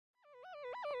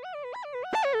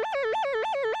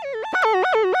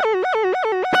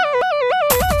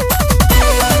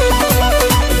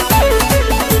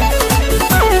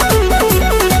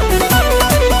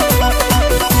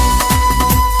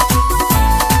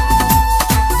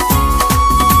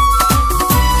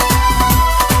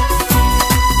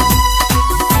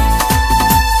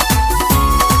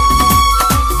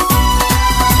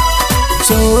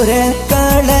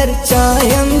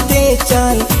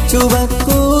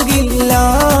ചുവക്കൂകില്ല.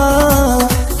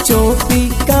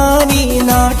 ചോപ്പിക്കാനീ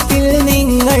നാട്ടിൽ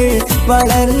നിങ്ങൾ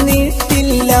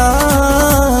വളർന്നിട്ടില്ല.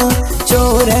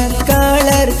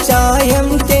 ചോരക്കളർ ചായം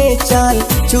തേച്ചാൽ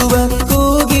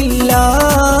ചുവക്കൂകില്ല.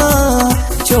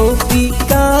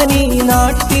 ചോപ്പിക്കാനീ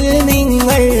നാട്ടിൽ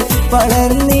നിങ്ങൾ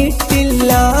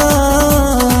വളർന്നിട്ടില്ല.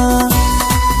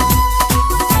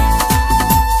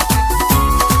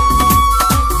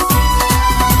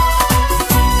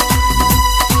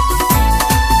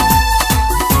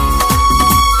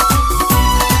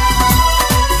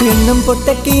 എന്നും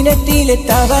പൊട്ടക്കിണറ്റിലെ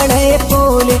തവളയെ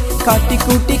പോലെ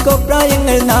കാട്ടിക്കൂട്ടി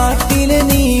കോപ്രായങ്ങൾ നാട്ടില്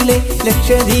നീളെ.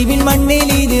 ലക്ഷദ്വീപിൻ മണ്ണിൽ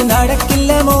ഇത്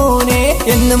നടക്കില്ല മോനെ.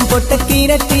 എന്നും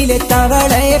പൊട്ടക്കിണറ്റിലെ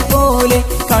തവളയെ പോലെ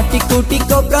കാട്ടിക്കൂട്ടി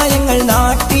കോപ്രായങ്ങൾ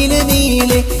നാട്ടില്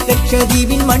നീളെ.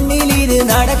 ലക്ഷദ്വീപിൻ മണ്ണിൽ ഇത്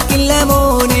നടക്കില്ല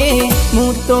മോനെ.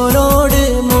 മൂത്തോനോട്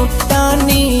മുട്ടാൻ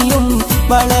നീയും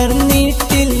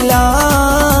വളർന്നിട്ടില്ല.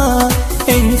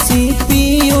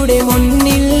 NCPയുടെ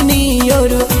മുന്നിൽ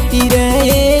നീയൊരു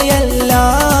ഇരയല്ല.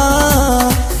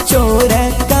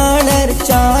 ചോരക്കളർ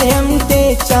ചായം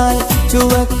തേച്ചാൽ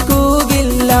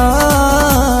ചുവക്കൂകില്ല.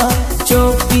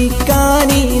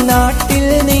 ചോപ്പിക്കാനീ നാട്ടിൽ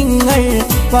നിങ്ങൾ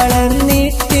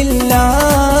വളർന്നിട്ടില്ല.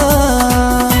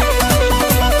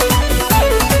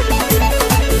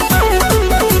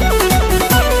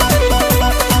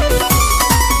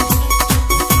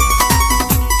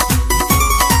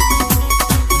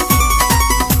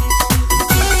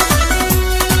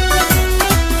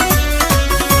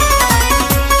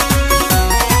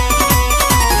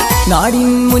 നാടിൻ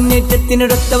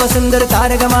മുന്നേറ്റത്തിനൊടുത്ത വസന്തർ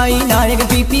താരകമായി നായകൻ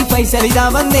PP ഫൈസൽ ഇതാ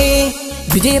വന്നേ.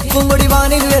 വിജയപ്പൂങ്കൊടി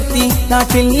വാനിലുയർത്തി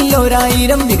നാട്ടിൽ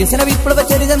 1000 വികസന വിപ്ലവ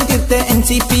ചരിതം തീർത്ത്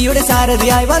NCPയുടെ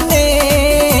സാരഥിയായി വന്നേ.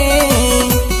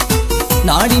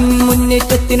 നാടിൻ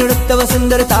മുന്നേറ്റത്തിനൊടുത്ത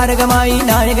വസന്തർ താരകമായി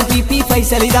നായകൻ PP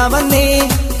ഫൈസൽ ഇതാ വന്നേ.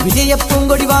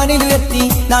 വിജയപ്പൂങ്കൊടി വാനിലുയർത്തി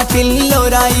നാട്ടിൽ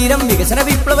 1000 വികസന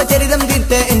വിപ്ലവ ചരിതം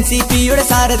തീർത്ത് NCPയുടെ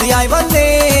സാരഥിയായി വന്നേ.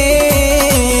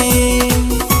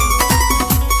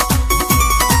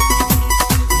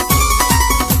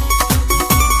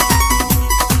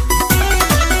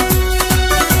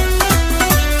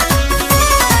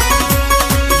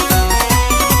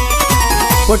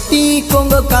 പൊട്ടി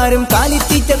കോങ്കോക്കാരും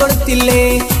കാലിത്തീറ്റ കൊടുത്തില്ലേ.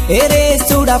 ഏറെ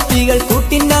ചൂടാപ്പികൾ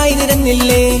കൂട്ടിനായി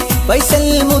നിരന്നില്ലേ. ഫൈസൽ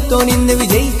മൂത്തോൻ ഇന്ന്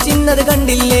വിജയിച്ചിന്നത്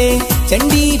കണ്ടില്ലേ.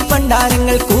 ചണ്ടി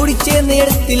പണ്ടാരങ്ങൾ കൂടിച്ചേർന്ന്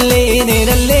എടുത്തില്ലേ.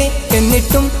 നേരല്ലേ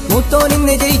എന്നിട്ടും മൂത്തോൻ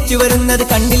ഇന്ന് ജയിച്ചു വരുന്നത്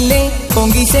കണ്ടില്ലേ.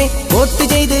 കോൺഗ്രസ് വോട്ട്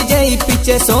ചെയ്ത്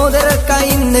ജയിപ്പിച്ച സോദരർക്കായി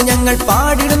ഇന്ന് ഞങ്ങൾ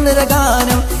പാടിടുന്നത്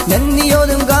ഗാനം.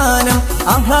 നന്ദിയോതും ഗാനം,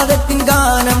 ആഹ്ലാദത്തിൻ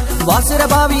ഗാനം.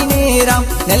 വാസുരഭാവി നേരാം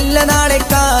നല്ല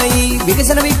നാളേക്കായി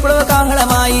വികസന വിപ്ലവ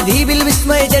കാഹളമായി ദ്വീപിൽ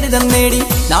വിസ്മയ ചരിതം നേടി.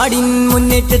 നാടിൻ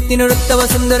മുന്നേറ്റത്തിനൊടുത്ത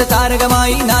വസന്തർ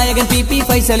താരകമായി നായകൻ PP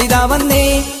ഫൈസൽ ഇതാ വന്നേ.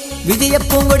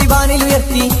 വിജയപ്പൂങ്കൊടി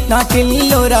വാനിലുയർത്തി നാട്ടിൽ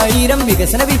 1000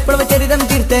 വികസന വിപ്ലവ ചരിതം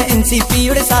തീർത്ത്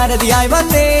NCPയുടെ സാരഥിയായി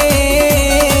വന്നേ.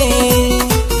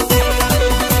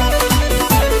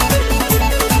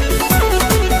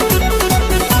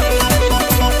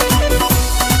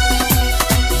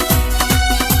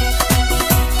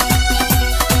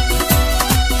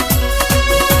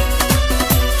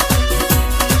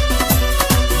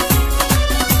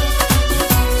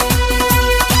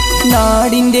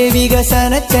 നാടിന്റെ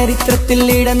വികസന ചരിത്രത്തിൽ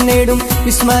ഇടം നേടും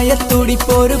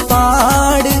വിസ്മയത്തുടിപ്പോരു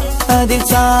പാട്. അതിൽ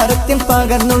സാരഥ്യം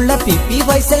പകർന്നുള്ള PP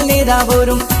ഫൈസൽ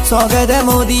നേതാവോരും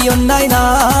സ്വാഗതമോദിയൊന്നായി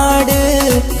നാട്.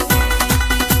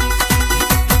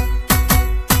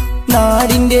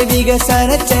 നാടിന്റെ വികസന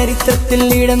ചരിത്രത്തിൽ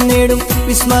ഇടം നേടും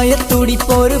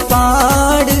വിസ്മയത്തുടിപ്പോരു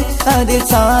പാട്. അതിൽ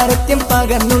സാരഥ്യം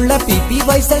പകർന്നുള്ള PP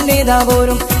ഫൈസൽ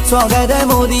നേതാവോരും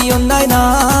സ്വാഗതമോദിയൊന്നായി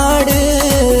നാട്.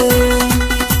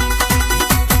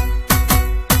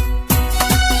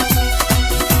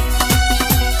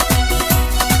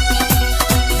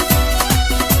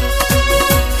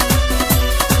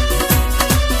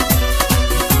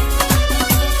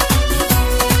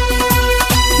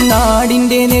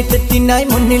 നാടിന്റെ നേട്ടത്തിനായി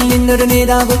മുന്നിൽ നിന്നൊരു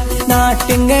നേതാവ്.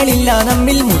 നാട്യങ്ങളില്ല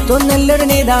നമ്മിൽ മൂത്തോൻ നല്ലൊരു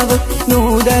നേതാവ്.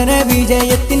 നൂതന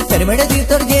വിജയത്തിൻ പെരുമഴ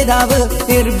തീർത്തൊരു ജേതാവ്.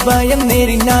 നിർഭയം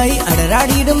നേരിനായി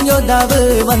അടരാടിയിടും യോദ്ധാവ്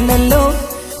വന്നല്ലോ.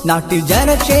 നാട്ടിൽ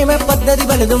ജനക്ഷേമ പദ്ധതി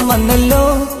പലതും വന്നല്ലോ.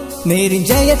 നേരിൻ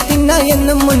ജയത്തിനായി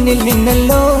എന്നും മുന്നിൽ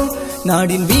നിന്നല്ലോ.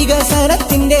 നാടിൻ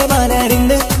വികസനത്തിന്റെ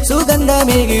മലരിന്ന്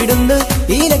സുഗന്ധമേകിടുന്നു.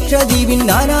 ഈ ലക്ഷദ്വീപിൻ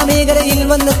നാനാമേഖലയിൽ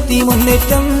വന്നെത്തി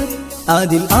മുന്നേറ്റം.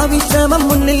 അതിൽ അവിശ്രമം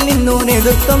മുന്നിൽ നിന്നു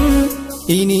നേതൃത്വം.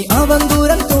 ഇനി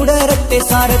അവന്തൂരം തുടരട്ടെ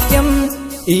സാരഥ്യം.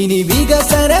 ഇനി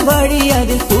വികസന വഴി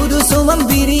അതിൽ പുതുസുമം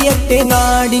വിരിയട്ടെ.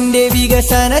 നാടിന്റെ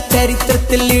വികസന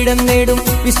ചരിത്രത്തിൽ ഇടം നേടും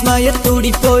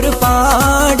വിസ്മയത്തുടിപ്പോരു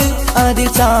പാട്. അതിൽ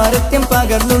സാരഥ്യം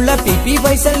പകർന്നുള്ള PP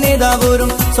ഫൈസൽ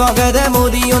നേതാവോരും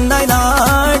സ്വാഗതമോദിയൊന്നായി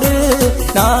നാട്.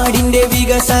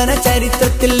 വികസന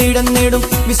ചരിത്രത്തിൽ ഇടം നേടും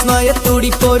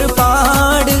വിസ്മയത്തോടിപ്പോരു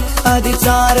പാട് അതിൽ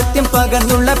സാരഥ്യം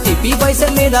പകർന്നുള്ള PP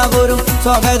ഫൈസൽ നേതാവോരും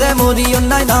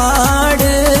സ്വാഗതമോദിയൊന്നായി നാട്.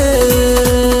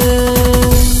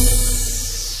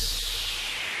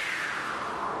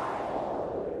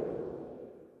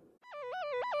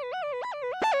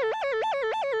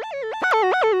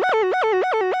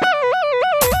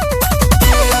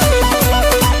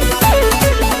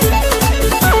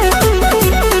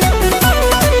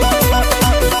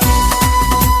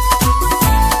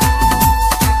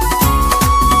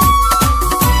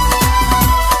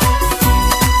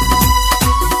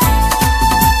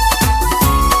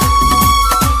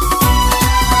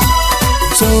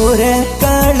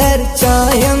 ചോരക്കളർ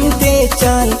ചായം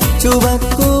തേച്ചാൽ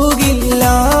ചുവക്കുകയില്ല,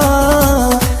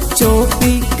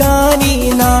 ചോപ്പിക്കാനീ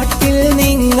നാട്ടിൽ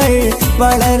നിങ്ങൾ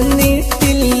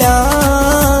വളർന്നിട്ടില്ല.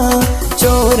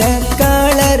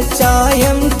 ചോരക്കളർ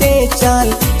ചായം തേച്ചാൽ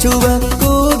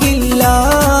ചുവക്കുകയില്ല,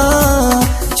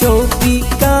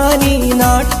 ചോപ്പിക്കാനീ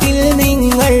നാട്ടിൽ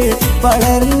നിങ്ങൾ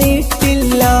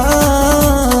വളർന്നിട്ടില്ല.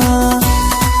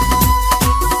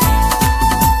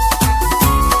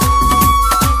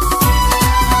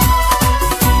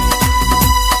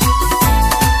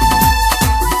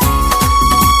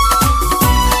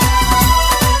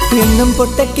 എന്നും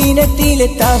പൊട്ടക്കിണറ്റിലെ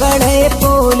തവളയെ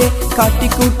പോലെ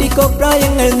കാട്ടിക്കൂട്ടി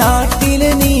കോപ്രായങ്ങൾ നാട്ടില്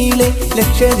നീളെ.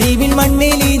 ലക്ഷദ്വീപിൻ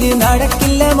മണ്ണിൽ ഇത്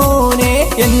നടക്കില്ല മോനെ.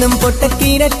 എന്നും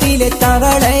പൊട്ടക്കിണറ്റിലെ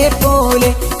തവളയെ പോലെ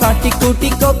കാട്ടിക്കൂട്ടി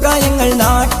കോപ്രായങ്ങൾ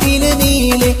നാട്ടില്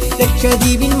നീളെ.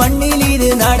 ലക്ഷദ്വീപിൻ മണ്ണിൽ ഇത്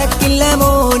നടക്കില്ല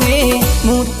മോനെ.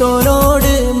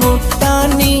 മൂത്തോനോട് മുട്ടാൻ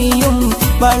നീയും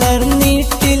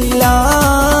വളർന്നിട്ടില്ല.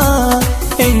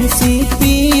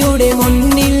 NCPയുടെ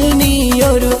മുന്നിൽ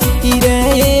നീയൊരു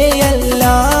ഇരയല്ല.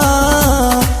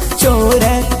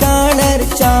 ചോരക്കളർ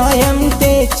ചായം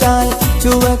തേച്ചാൽ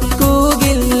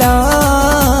ചുവക്കുകയില്ല,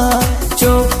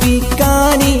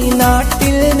 ചോപ്പിക്കാനീ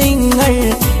നാട്ടിൽ നിങ്ങൾ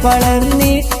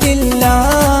വളർന്നിട്ടില്ല.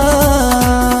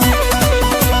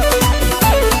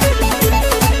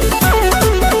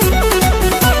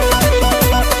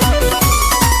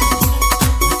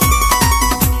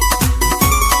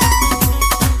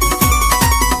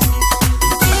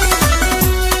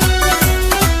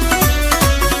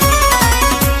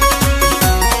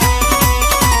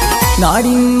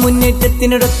 നാടിൻ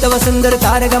മുന്നേറ്റത്തിനടുത്ത വസന്തർ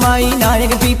താരകമായി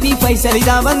നായകൻ PP ഫൈസൽ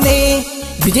ഇതാ വന്നേ.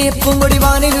 വിജയപ്പൂങ്കൊടി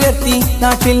വാനിലുയർത്തി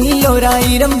നാട്ടിൽ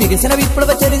 1000 വികസന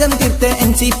വിപ്ലവ ചരിതം തീർത്ത്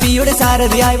NCPയുടെ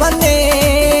സാരഥിയായി വന്നേ.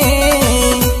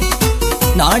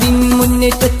 നാടിൻ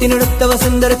മുന്നേറ്റത്തിനടുത്ത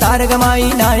വസന്തർ താരകമായി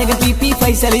നായകൻ PP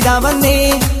ഫൈസൽ ഇതാ വന്നേ.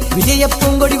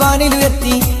 വിജയപ്പൂങ്കൊടി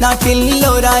വാനിലുയർത്തി നാട്ടിൽ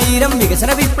 1000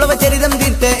 വികസന വിപ്ലവ ചരിതം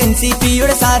തീർത്ത്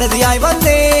NCPയുടെ സാരഥിയായി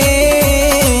വന്നേ.